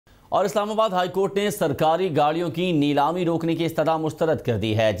और Islamabad high court ने सरकारी गाड़ियों की नीलामी रोकने की इस्तदा मुस्तरद कर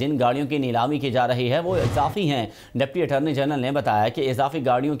दी है। जिन गाड़ियों की नीलामी की जा रही है वो इजाफी हैं। डिप्टी अटॉर्नी जनरल ने बताया कि इजाफी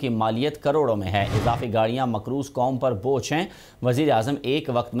गाड़ियों की मालियत करोड़ों में है। इजाफी गाड़ियां मकरूज कौम पर बोझ हैं। वज़ीर आज़म एक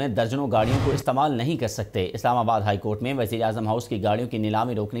वक्त में दर्जनों गाड़ियों को इस्तेमाल नहीं कर सकते। इस्लामाबाद हाई कोर्ट में वज़ीर आज़म हाउस की गाड़ियों की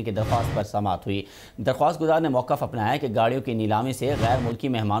नीलामी रोकने की दरख्वास्त पर समाअत हुई। दरख्वास्त गुजार ने मौक़िफ़ अपनाया कि गाड़ियों की नीलामी से गैर मुल्की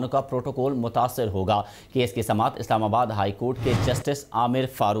मेहमानों का प्रोटोकॉल मुतासर होगा। केस की समाअत इस्लामाबाद हाई कोर्ट के जस्टिस आमिर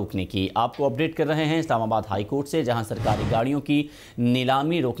फारूक ने की। आपको अपडेट कर रहे हैं इस्लामाबाद हाई कोर्ट से, जहां सरकारी गाड़ियों की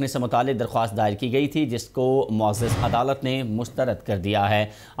नीलामी रोकने से मुतालिक दरख्वास्त दायर की गई थी, जिसको मुअज़्ज़ज़ अदालत ने मुस्तरद कर दिया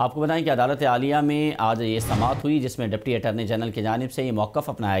है। आपको बताएं कि अदालत आलिया में आज ये समाअत हुई, जिसमें डिप्टी अटॉर्नी जनरल की जानिब से ये मौक़िफ़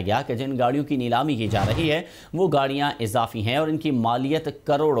अपनाया गया कि जिन गाड़ियों की नीलामी की जा रही है वो गाड़ियाँ इजाफी हैं और इनकी मालियत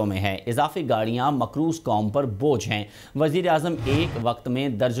करोड़ों में है। इजाफी गाड़ियाँ मकरूज कौम पर बोझ हैं। वज़ीर आज़म एक वक्त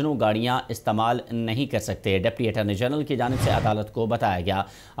में दर्जनों गाड़ियाँ इस्तेमाल नहीं कर सकते। डिप्टी अटॉर्नी जनरल की जानिब से अदालत को बताया गया।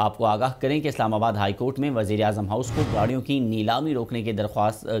 आपको आगाह करें कि इस्लामाबाद हाई कोर्ट में वज़ीर आज़म हाउस को गाड़ियों की नीलामी रोकने की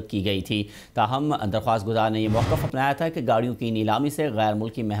दरख्वास्त की गई थी। ताहम दरख्वास्त गुजार ने यह मौक़िफ़ अपनाया था कि गाड़ियों की नीलामी से गैर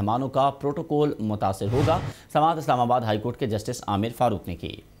मुल्की मेहमानों का प्रोटोकॉल मुतासर होगा। समाअत इस्लामाबाद हाई कोर्ट के जस्टिस आमिर फारूक ने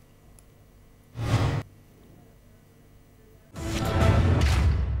की।